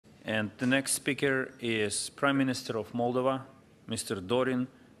And the next speaker is Prime Minister of Moldova, Mr. Dorin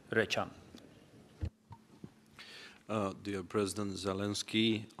Recean. Dear President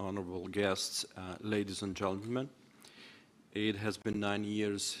Zelensky, honorable guests, ladies and gentlemen, it has been 9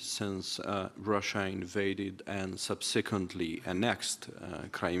 years since Russia invaded and subsequently annexed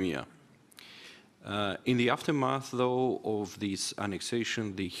Crimea. In the aftermath, though, of this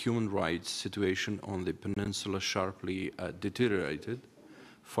annexation, the human rights situation on the peninsula sharply deteriorated.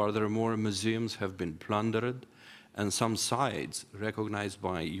 Furthermore, museums have been plundered, and some sites recognized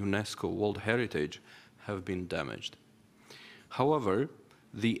by UNESCO World Heritage have been damaged. However,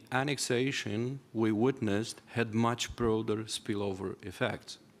 the annexation we witnessed had much broader spillover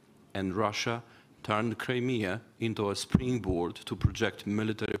effects, and Russia turned Crimea into a springboard to project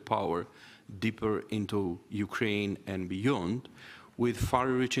military power deeper into Ukraine and beyond, with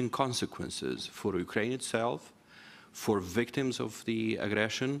far-reaching consequences for Ukraine itself, for victims of the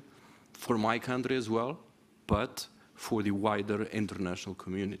aggression, for my country as well, but for the wider international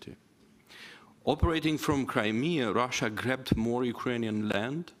community. Operating from Crimea, Russia grabbed more Ukrainian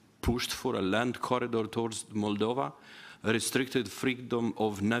land, pushed for a land corridor towards Moldova, restricted freedom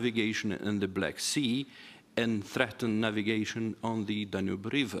of navigation in the Black Sea, and threatened navigation on the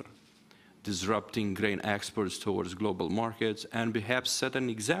Danube River, disrupting grain exports towards global markets, and perhaps set an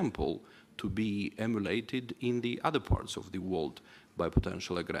example to be emulated in the other parts of the world by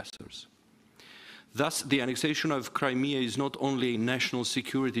potential aggressors. Thus, the annexation of Crimea is not only a national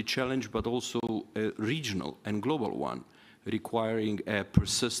security challenge, but also a regional and global one, requiring a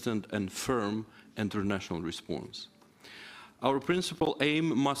persistent and firm international response. Our principal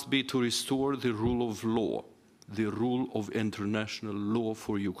aim must be to restore the rule of law, the rule of international law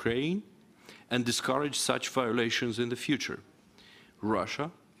for Ukraine, and discourage such violations in the future. Russia,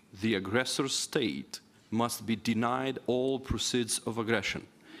 the aggressor state, must be denied all proceeds of aggression,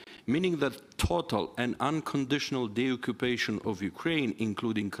 meaning that total and unconditional deoccupation of Ukraine,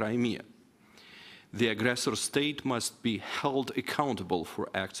 including Crimea. The aggressor state must be held accountable for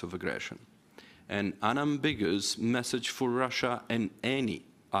acts of aggression. An unambiguous message for Russia and any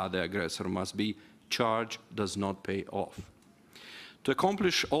other aggressor must be: charge does not pay off. To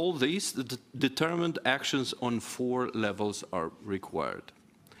accomplish all this, determined actions on 4 levels are required.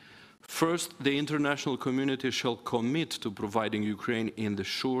 First, the international community shall commit to providing Ukraine in the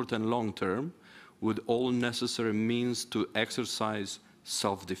short and long term with all necessary means to exercise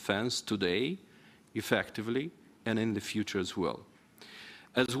self-defense today, effectively, and in the future as well.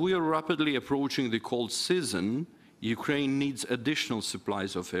 As we are rapidly approaching the cold season, Ukraine needs additional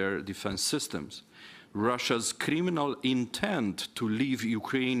supplies of air defense systems. Russia's criminal intent to leave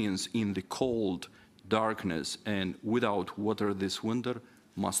Ukrainians in the cold, darkness, and without water this winter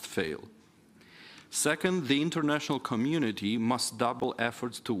must fail. Second, the international community must double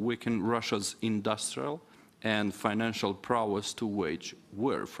efforts to weaken Russia's industrial and financial prowess to wage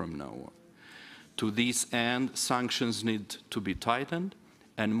war from now on. To this end, sanctions need to be tightened,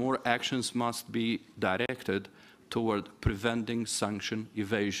 and more actions must be directed toward preventing sanction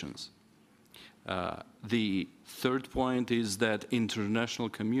evasions. The third point is that international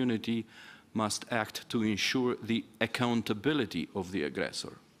community must act to ensure the accountability of the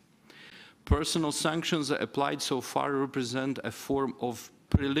aggressor. Personal sanctions applied so far represent a form of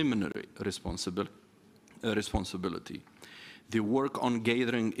preliminary responsibility. The work on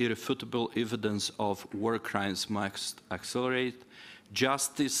gathering irrefutable evidence of war crimes must accelerate.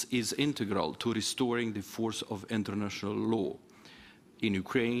 Justice is integral to restoring the force of international law in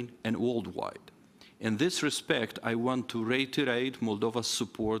Ukraine and worldwide. In this respect, I want to reiterate Moldova's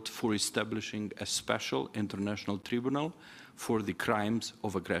support for establishing a special international tribunal for the crimes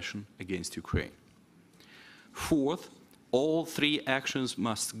of aggression against Ukraine. Fourth, all 3 actions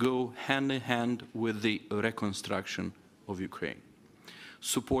must go hand in hand with the reconstruction of Ukraine,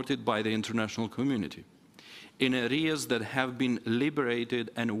 supported by the international community. In areas that have been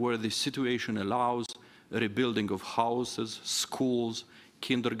liberated and where the situation allows, rebuilding of houses, schools,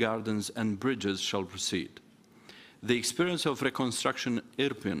 kindergartens and bridges shall proceed. The experience of reconstruction in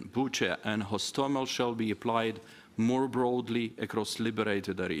Irpin, Bucha and Hostomel shall be applied more broadly across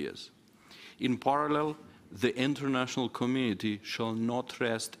liberated areas. In parallel, the international community shall not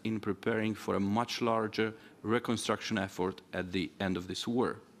rest in preparing for a much larger reconstruction effort at the end of this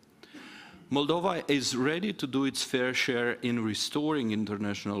war. Moldova is ready to do its fair share in restoring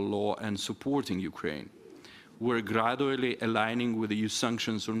international law and supporting Ukraine. We're gradually aligning with the EU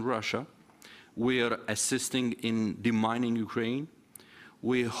sanctions on Russia. We are assisting in demining Ukraine.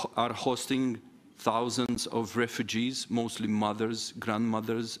 We are hosting thousands of refugees, mostly mothers,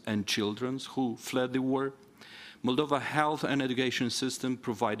 grandmothers, and children who fled the war. Moldova health and education system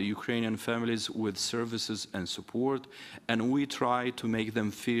provide Ukrainian families with services and support, and we try to make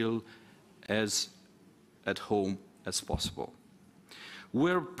them feel as at home as possible.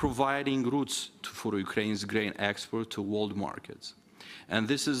 We're providing routes for Ukraine's grain export to world markets. And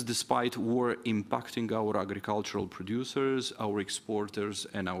this is despite war impacting our agricultural producers, our exporters,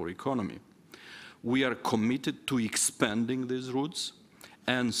 and our economy. We are committed to expanding these routes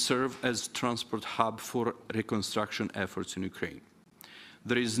and serve as transport hub for reconstruction efforts in Ukraine.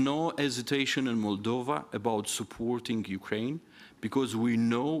 There is no hesitation in Moldova about supporting Ukraine because we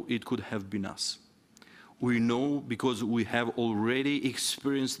know it could have been us. We know because we have already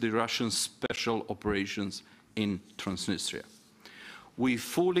experienced the Russian special operations in Transnistria. We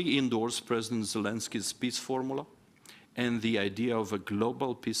fully endorse President Zelensky's peace formula and the idea of a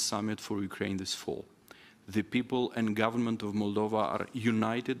global peace summit for Ukraine this fall. The people and government of Moldova are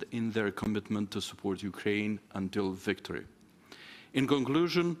united in their commitment to support Ukraine until victory. In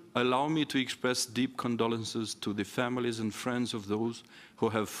conclusion, allow me to express deep condolences to the families and friends of those who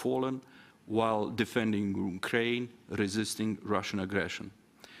have fallen while defending Ukraine, resisting Russian aggression.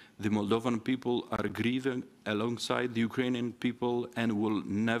 The Moldovan people are grieving alongside the Ukrainian people and will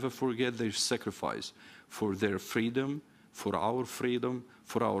never forget their sacrifice for their freedom, for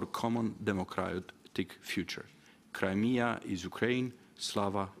our common democratic future. Crimea is Ukraine,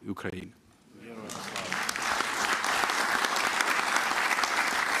 Slava Ukraine.